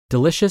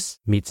Delicious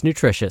meets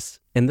nutritious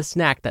in the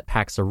snack that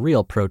packs a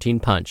real protein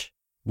punch.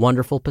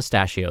 Wonderful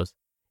Pistachios.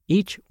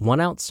 Each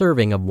 1-ounce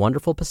serving of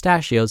Wonderful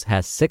Pistachios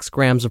has 6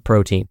 grams of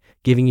protein,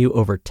 giving you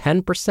over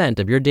 10%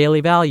 of your daily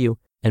value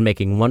and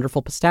making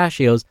Wonderful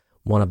Pistachios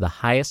one of the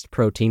highest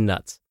protein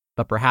nuts.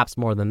 But perhaps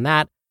more than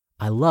that,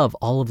 I love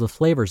all of the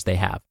flavors they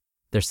have.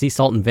 Their sea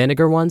salt and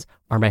vinegar ones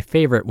are my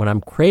favorite when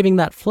I'm craving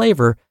that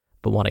flavor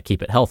but want to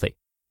keep it healthy.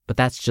 But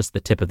that's just the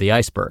tip of the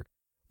iceberg.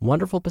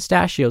 Wonderful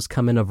Pistachios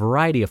come in a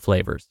variety of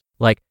flavors,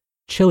 like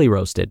chili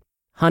roasted,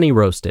 honey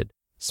roasted,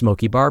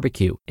 smoky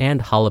barbecue,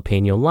 and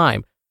jalapeno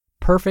lime,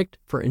 perfect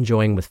for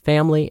enjoying with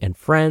family and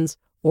friends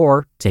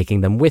or taking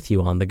them with you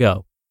on the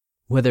go.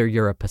 Whether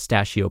you're a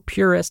pistachio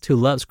purist who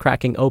loves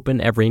cracking open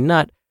every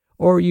nut,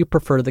 or you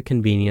prefer the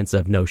convenience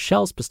of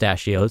no-shells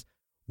pistachios,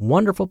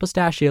 Wonderful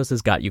Pistachios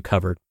has got you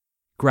covered.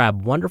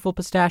 Grab Wonderful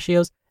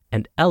Pistachios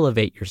and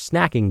elevate your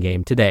snacking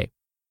game today.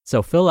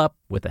 So fill up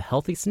with a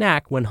healthy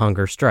snack when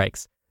hunger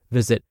strikes.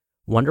 Visit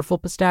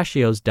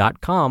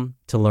wonderfulpistachios.com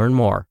to learn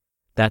more.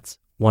 That's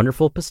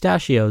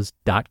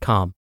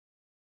wonderfulpistachios.com.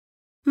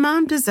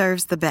 Mom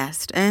deserves the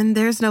best, and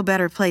there's no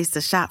better place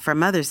to shop for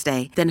Mother's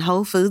Day than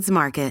Whole Foods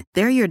Market.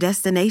 They're your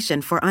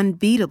destination for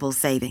unbeatable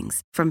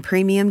savings, from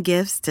premium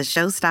gifts to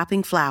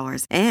show-stopping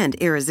flowers and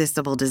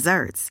irresistible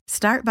desserts.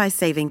 Start by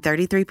saving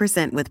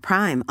 33% with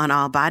Prime on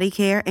all body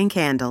care and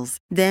candles.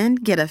 Then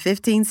get a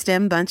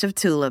 15-stem bunch of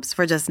tulips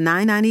for just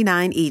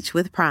 $9.99 each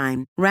with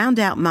Prime. Round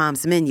out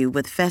Mom's menu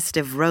with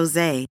festive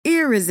rosé,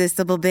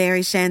 irresistible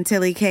berry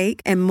chantilly cake,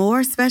 and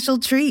more special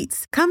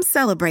treats. Come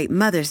celebrate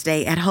Mother's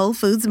Day at Whole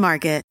Foods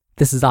Market.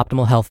 This is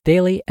Optimal Health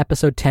Daily,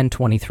 episode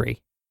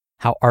 1023,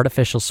 How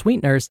Artificial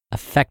Sweeteners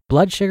Affect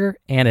Blood Sugar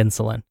and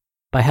Insulin,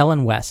 by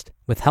Helen West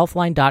with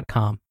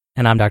Healthline.com,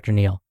 and I'm Dr.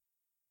 Neil.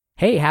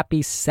 Hey,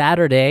 happy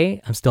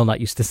Saturday. I'm still not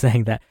used to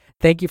saying that.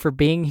 Thank you for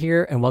being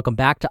here, and welcome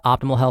back to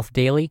Optimal Health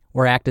Daily,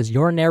 where I act as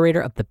your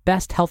narrator of the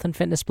best health and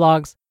fitness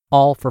blogs,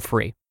 all for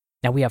free.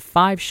 Now, we have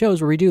 5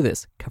 shows where we do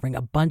this, covering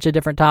a bunch of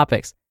different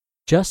topics.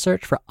 Just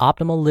search for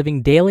Optimal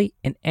Living Daily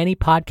in any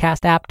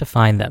podcast app to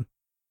find them.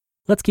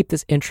 Let's keep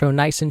this intro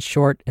nice and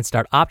short and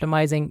start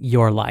optimizing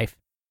your life.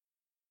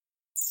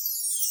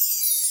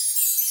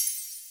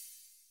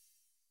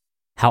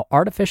 How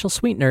Artificial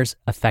Sweeteners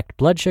Affect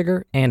Blood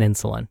Sugar and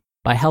Insulin,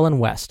 by Helen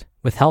West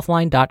with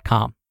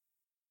Healthline.com.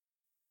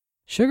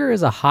 Sugar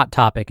is a hot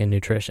topic in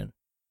nutrition.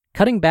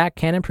 Cutting back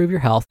can improve your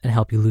health and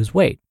help you lose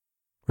weight.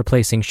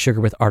 Replacing sugar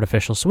with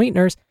artificial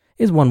sweeteners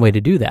is one way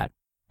to do that.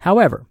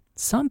 However,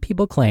 some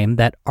people claim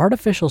that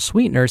artificial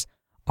sweeteners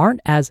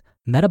aren't as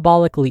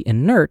metabolically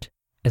inert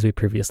as we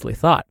previously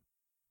thought.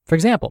 For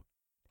example,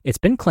 it's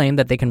been claimed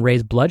that they can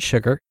raise blood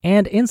sugar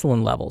and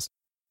insulin levels.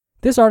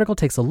 This article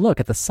takes a look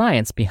at the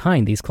science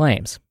behind these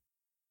claims.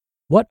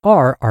 What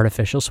are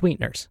artificial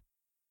sweeteners?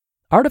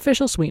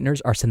 Artificial sweeteners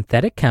are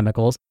synthetic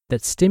chemicals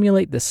that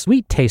stimulate the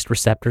sweet taste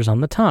receptors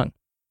on the tongue.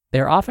 They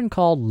are often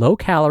called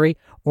low-calorie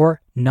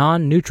or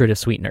non-nutritive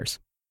sweeteners.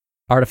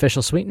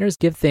 Artificial sweeteners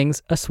give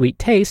things a sweet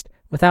taste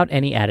without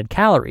any added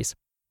calories.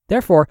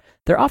 Therefore,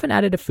 they're often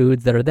added to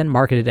foods that are then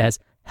marketed as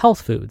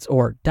health foods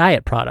or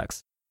diet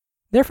products.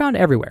 They're found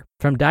everywhere,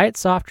 from diet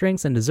soft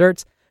drinks and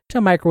desserts to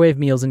microwave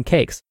meals and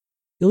cakes.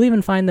 You'll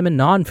even find them in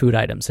non-food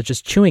items such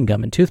as chewing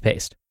gum and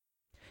toothpaste.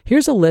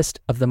 Here's a list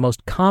of the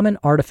most common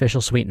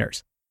artificial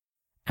sweeteners: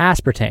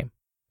 aspartame,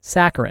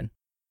 saccharin,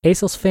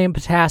 acesulfame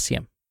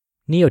potassium,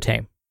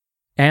 neotame,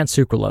 and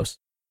sucralose.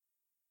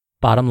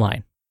 Bottom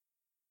line: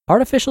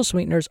 artificial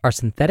sweeteners are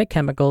synthetic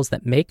chemicals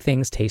that make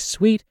things taste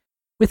sweet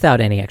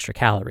without any extra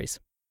calories.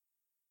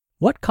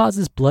 What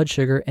causes blood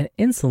sugar and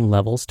insulin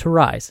levels to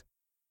rise?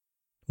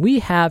 We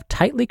have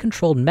tightly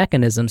controlled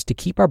mechanisms to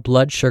keep our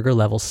blood sugar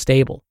levels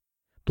stable.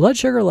 Blood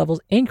sugar levels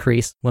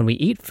increase when we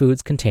eat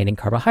foods containing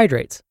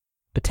carbohydrates.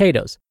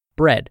 Potatoes,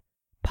 bread,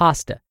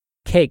 pasta,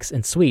 cakes,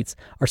 and sweets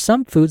are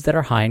some foods that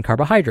are high in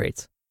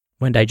carbohydrates.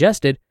 When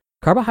digested,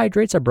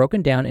 carbohydrates are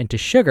broken down into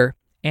sugar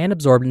and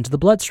absorbed into the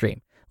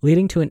bloodstream,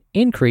 leading to an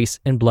increase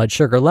in blood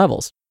sugar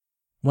levels.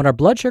 When our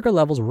blood sugar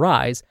levels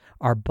rise,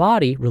 our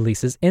body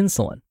releases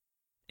insulin.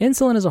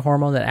 Insulin is a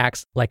hormone that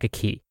acts like a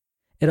key.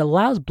 It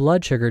allows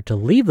blood sugar to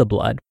leave the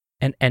blood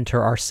and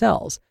enter our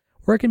cells,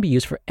 where it can be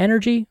used for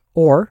energy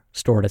or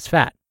stored as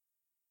fat.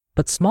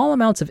 But small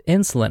amounts of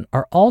insulin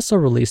are also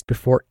released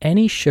before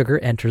any sugar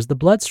enters the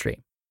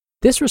bloodstream.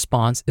 This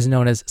response is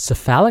known as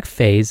cephalic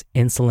phase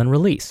insulin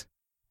release.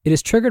 It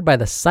is triggered by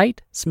the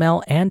sight,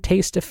 smell, and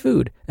taste of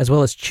food, as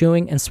well as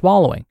chewing and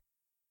swallowing.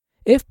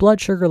 If blood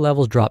sugar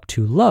levels drop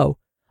too low,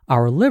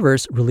 our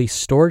livers release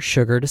stored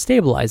sugar to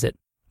stabilize it.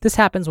 This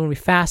happens when we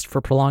fast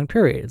for prolonged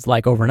periods,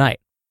 like overnight.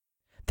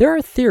 There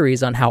are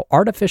theories on how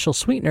artificial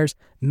sweeteners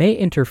may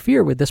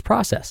interfere with this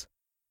process.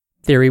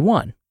 Theory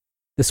 1.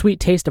 The sweet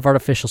taste of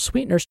artificial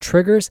sweeteners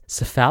triggers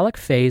cephalic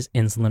phase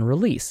insulin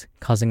release,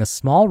 causing a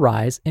small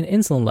rise in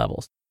insulin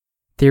levels.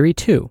 Theory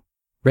 2.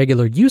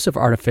 Regular use of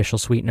artificial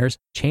sweeteners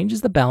changes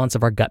the balance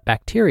of our gut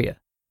bacteria.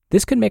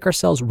 This could make our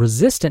cells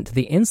resistant to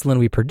the insulin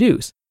we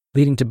produce,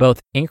 leading to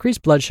both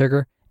increased blood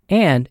sugar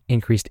and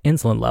increased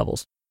insulin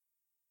levels.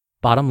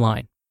 Bottom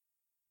line: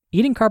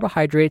 eating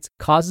carbohydrates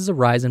causes a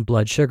rise in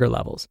blood sugar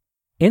levels.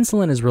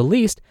 Insulin is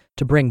released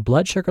to bring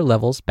blood sugar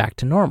levels back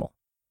to normal.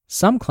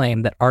 Some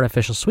claim that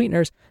artificial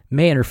sweeteners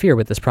may interfere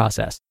with this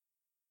process.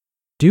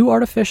 Do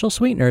artificial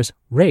sweeteners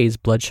raise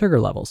blood sugar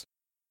levels?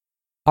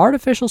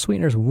 Artificial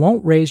sweeteners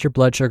won't raise your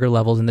blood sugar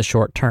levels in the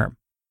short term.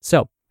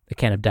 So, a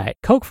can of Diet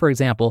Coke, for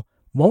example,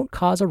 won't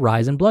cause a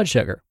rise in blood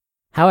sugar.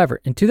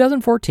 However, in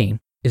 2014,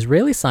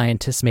 Israeli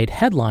scientists made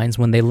headlines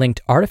when they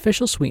linked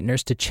artificial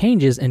sweeteners to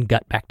changes in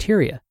gut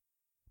bacteria.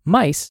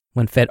 Mice,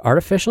 when fed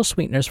artificial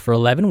sweeteners for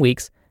 11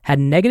 weeks, had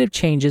negative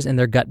changes in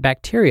their gut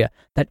bacteria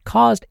that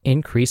caused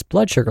increased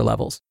blood sugar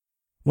levels.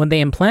 When they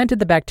implanted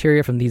the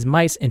bacteria from these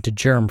mice into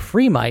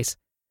germ-free mice,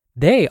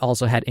 they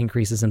also had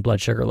increases in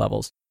blood sugar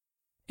levels.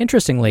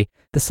 Interestingly,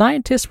 the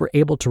scientists were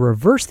able to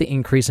reverse the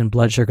increase in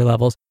blood sugar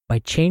levels by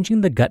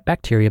changing the gut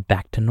bacteria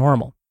back to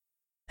normal.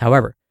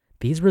 However,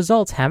 these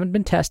results haven't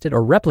been tested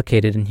or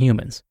replicated in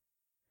humans.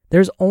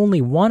 There's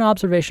only one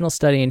observational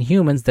study in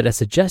humans that has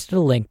suggested a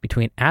link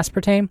between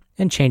aspartame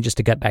and changes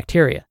to gut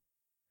bacteria.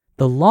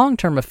 The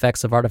long-term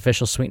effects of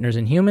artificial sweeteners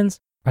in humans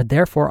are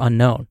therefore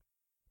unknown.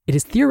 It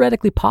is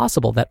theoretically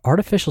possible that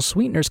artificial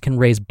sweeteners can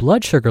raise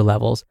blood sugar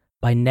levels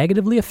by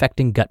negatively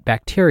affecting gut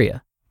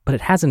bacteria, but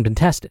it hasn't been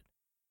tested.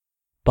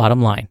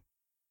 Bottom line.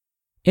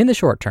 In the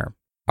short term,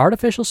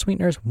 artificial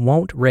sweeteners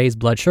won't raise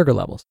blood sugar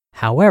levels.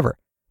 However,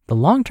 the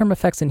long-term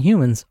effects in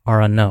humans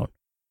are unknown.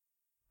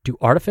 Do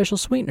artificial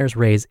sweeteners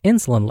raise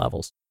insulin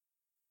levels?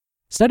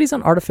 Studies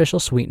on artificial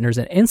sweeteners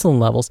and insulin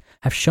levels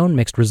have shown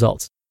mixed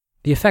results.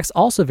 The effects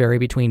also vary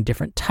between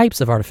different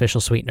types of artificial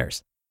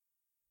sweeteners.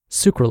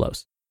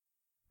 Sucralose.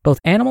 Both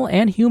animal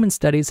and human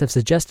studies have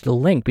suggested a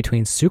link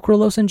between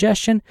sucralose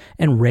ingestion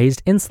and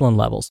raised insulin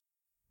levels.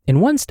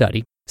 In one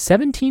study,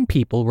 17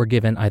 people were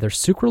given either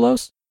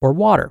sucralose or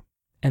water,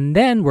 and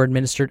then were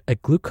administered a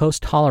glucose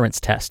tolerance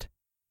test.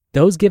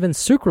 Those given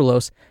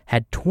sucralose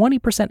had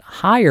 20%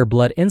 higher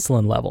blood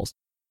insulin levels.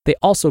 They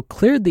also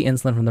cleared the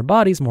insulin from their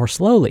bodies more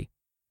slowly.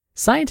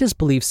 Scientists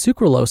believe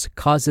sucralose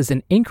causes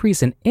an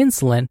increase in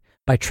insulin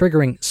by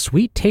triggering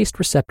sweet taste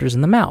receptors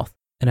in the mouth,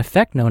 an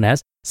effect known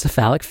as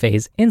cephalic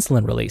phase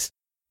insulin release.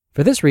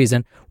 For this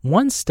reason,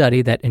 one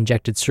study that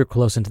injected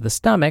sucralose into the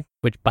stomach,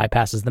 which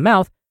bypasses the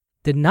mouth,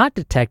 did not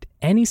detect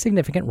any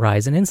significant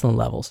rise in insulin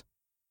levels.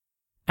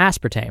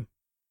 Aspartame.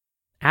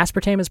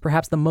 Aspartame is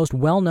perhaps the most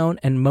well-known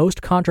and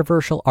most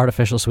controversial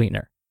artificial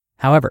sweetener.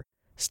 However,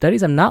 studies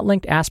have not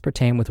linked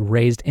aspartame with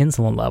raised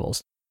insulin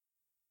levels.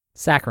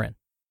 Saccharin.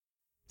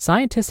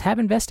 Scientists have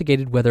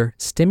investigated whether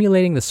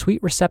stimulating the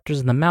sweet receptors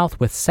in the mouth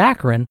with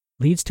saccharin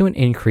leads to an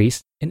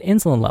increase in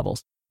insulin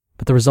levels,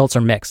 but the results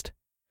are mixed.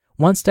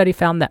 One study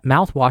found that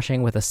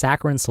mouthwashing with a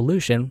saccharin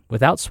solution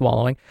without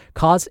swallowing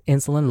caused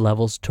insulin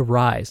levels to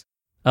rise.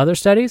 Other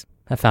studies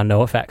have found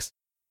no effects.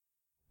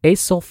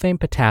 Acesulfame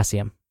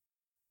potassium.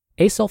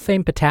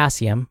 Acesulfame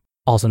potassium,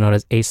 also known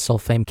as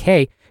acesulfame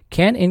K,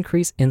 can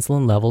increase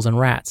insulin levels in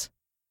rats.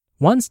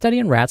 One study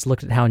in rats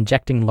looked at how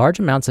injecting large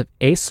amounts of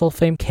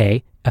acesulfame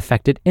K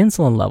affected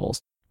insulin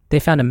levels. They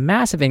found a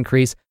massive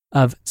increase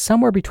of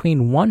somewhere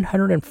between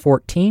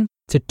 114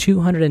 to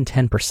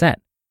 210%.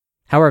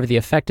 However, the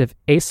effect of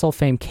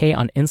acesulfame K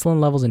on insulin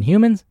levels in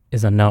humans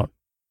is unknown.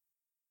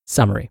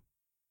 Summary.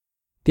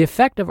 The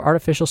effect of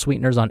artificial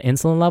sweeteners on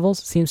insulin levels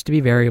seems to be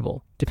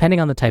variable, depending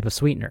on the type of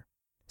sweetener.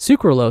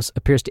 Sucralose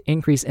appears to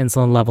increase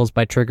insulin levels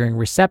by triggering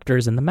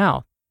receptors in the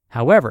mouth.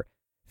 However,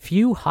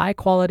 few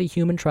high-quality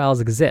human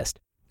trials exist,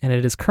 and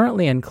it is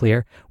currently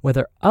unclear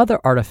whether other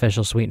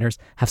artificial sweeteners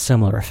have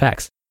similar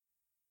effects.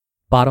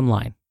 Bottom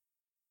line.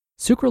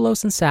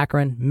 Sucralose and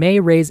saccharin may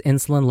raise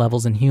insulin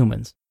levels in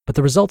humans, but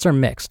the results are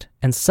mixed,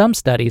 and some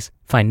studies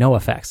find no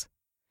effects.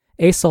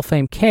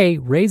 Acesulfame K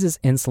raises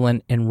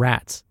insulin in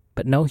rats,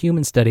 but no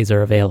human studies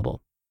are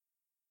available.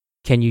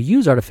 Can you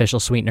use artificial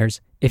sweeteners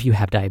if you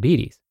have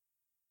diabetes?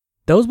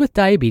 Those with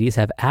diabetes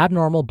have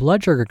abnormal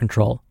blood sugar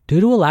control due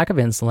to a lack of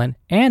insulin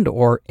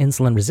and/or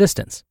insulin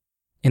resistance.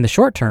 In the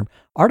short term,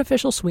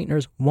 artificial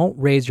sweeteners won't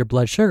raise your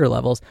blood sugar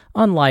levels,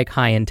 unlike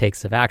high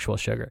intakes of actual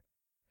sugar.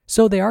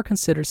 So they are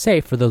considered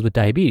safe for those with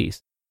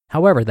diabetes.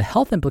 However, the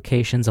health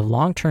implications of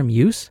long-term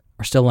use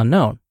are still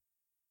unknown.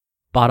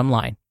 Bottom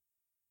line.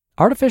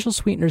 Artificial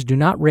sweeteners do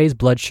not raise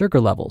blood sugar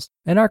levels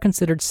and are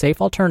considered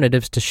safe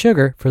alternatives to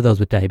sugar for those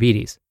with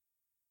diabetes.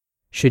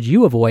 Should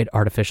you avoid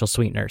artificial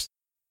sweeteners?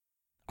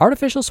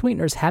 Artificial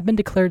sweeteners have been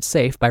declared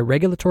safe by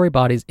regulatory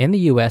bodies in the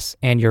US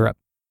and Europe.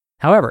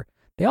 However,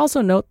 they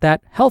also note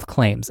that health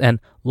claims and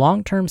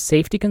long-term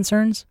safety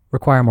concerns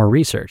require more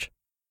research.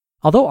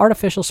 Although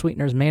artificial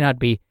sweeteners may not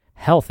be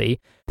healthy,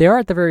 they are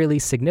at the very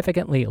least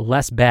significantly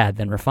less bad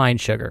than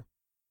refined sugar.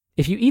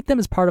 If you eat them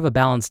as part of a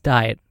balanced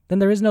diet, then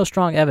there is no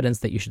strong evidence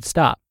that you should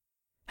stop.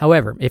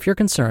 However, if you're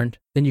concerned,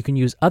 then you can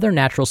use other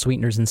natural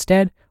sweeteners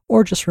instead,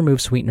 or just remove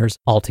sweeteners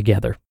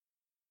altogether.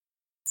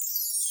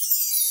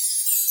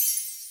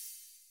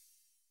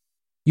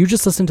 You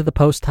just listened to the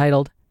post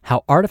titled,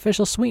 How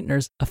Artificial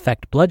Sweeteners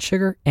Affect Blood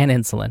Sugar and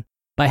Insulin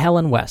by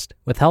Helen West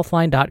with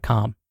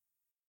Healthline.com.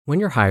 When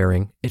you're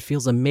hiring, it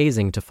feels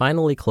amazing to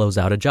finally close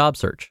out a job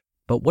search.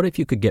 But what if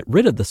you could get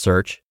rid of the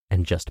search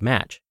and just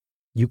match?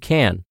 You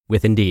can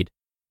with Indeed.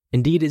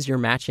 Indeed is your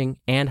matching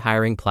and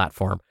hiring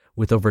platform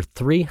with over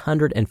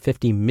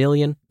 350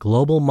 million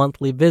global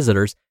monthly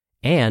visitors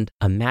and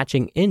a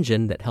matching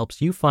engine that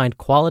helps you find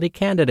quality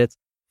candidates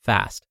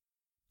fast.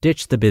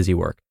 Ditch the busy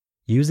work.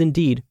 Use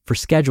Indeed for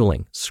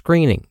scheduling,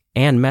 screening,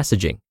 and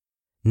messaging.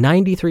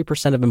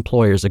 93% of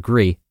employers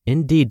agree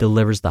Indeed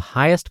delivers the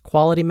highest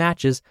quality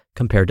matches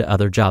compared to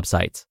other job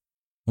sites.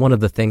 One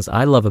of the things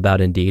I love about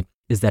Indeed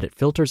is that it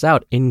filters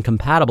out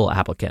incompatible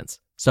applicants.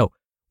 So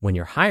when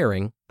you're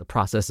hiring, the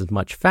process is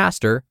much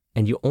faster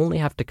and you only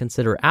have to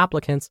consider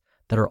applicants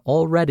that are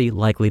already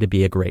likely to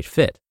be a great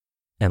fit.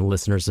 And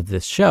listeners of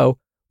this show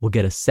will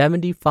get a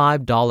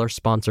 $75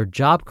 sponsored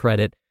job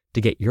credit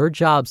to get your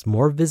jobs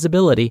more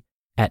visibility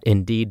at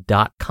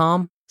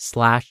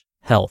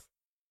Indeed.com/health.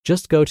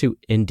 Just go to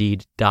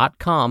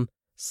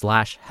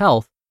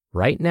Indeed.com/health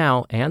right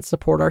now and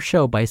support our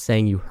show by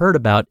saying you heard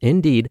about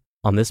Indeed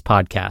on this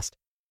podcast.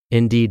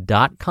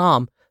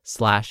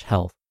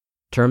 Indeed.com/health.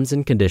 Terms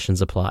and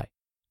conditions apply.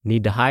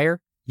 Need to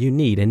hire? You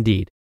need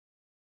Indeed.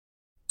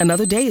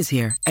 Another day is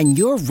here, and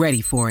you're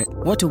ready for it.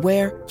 What to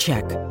wear?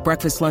 Check.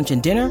 Breakfast, lunch,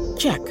 and dinner?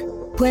 Check.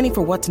 Planning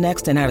for what's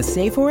next and how to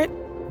save for it?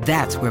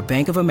 That's where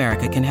Bank of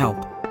America can help.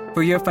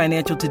 For your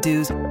financial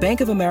to-dos,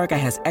 Bank of America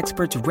has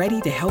experts ready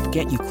to help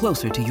get you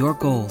closer to your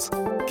goals.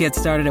 Get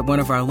started at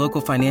one of our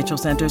local financial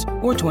centers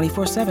or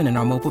 24/7 in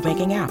our mobile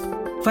banking app.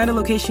 Find a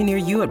location near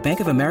you at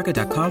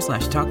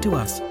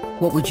bankofamerica.com/talktous.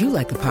 What would you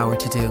like the power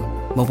to do?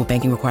 Mobile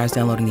banking requires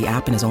downloading the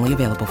app and is only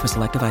available for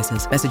select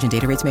devices. Message and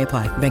data rates may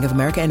apply. Bank of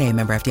America N.A.,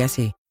 member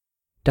FDIC.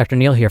 Dr.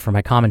 Neal here for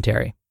my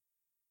commentary.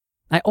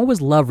 I always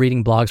love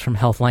reading blogs from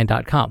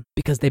Healthline.com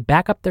because they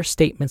back up their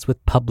statements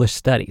with published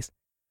studies.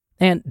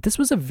 And this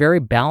was a very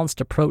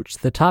balanced approach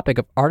to the topic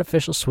of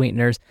artificial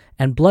sweeteners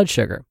and blood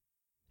sugar.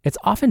 It's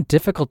often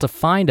difficult to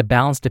find a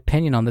balanced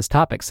opinion on this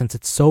topic since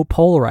it's so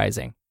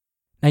polarizing.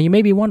 Now, you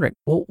may be wondering,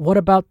 well, what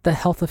about the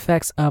health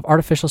effects of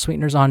artificial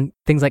sweeteners on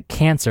things like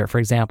cancer, for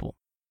example?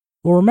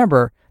 Well,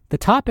 remember, the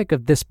topic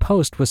of this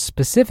post was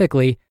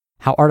specifically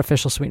how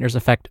artificial sweeteners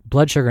affect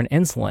blood sugar and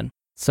insulin.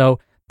 So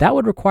that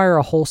would require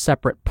a whole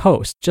separate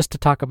post just to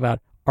talk about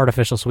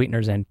artificial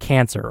sweeteners and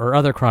cancer or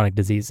other chronic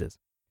diseases.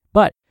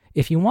 But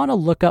if you want to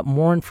look up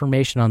more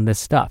information on this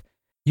stuff,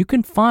 you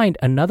can find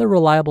another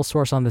reliable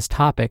source on this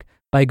topic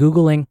by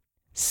Googling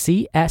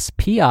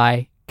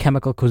CSPI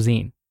chemical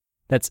cuisine.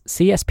 That's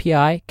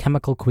CSPI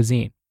chemical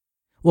cuisine.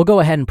 We'll go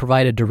ahead and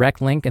provide a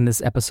direct link in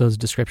this episode's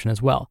description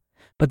as well.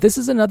 But this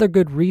is another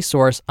good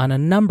resource on a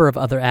number of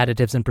other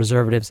additives and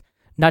preservatives,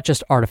 not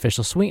just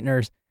artificial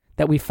sweeteners,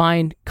 that we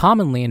find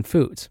commonly in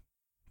foods.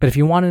 But if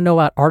you want to know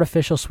about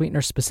artificial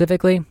sweeteners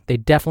specifically, they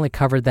definitely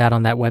covered that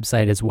on that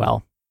website as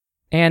well.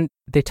 And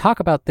they talk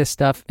about this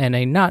stuff in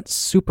a not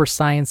super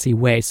sciencey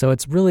way, so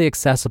it's really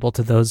accessible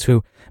to those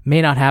who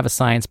may not have a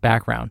science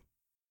background.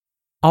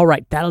 All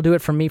right, that'll do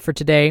it from me for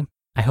today.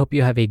 I hope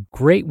you have a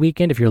great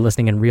weekend if you're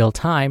listening in real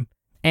time,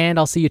 and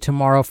I'll see you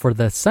tomorrow for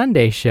the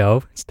Sunday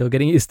show, still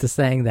getting used to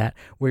saying that,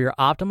 where your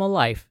optimal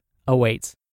life awaits.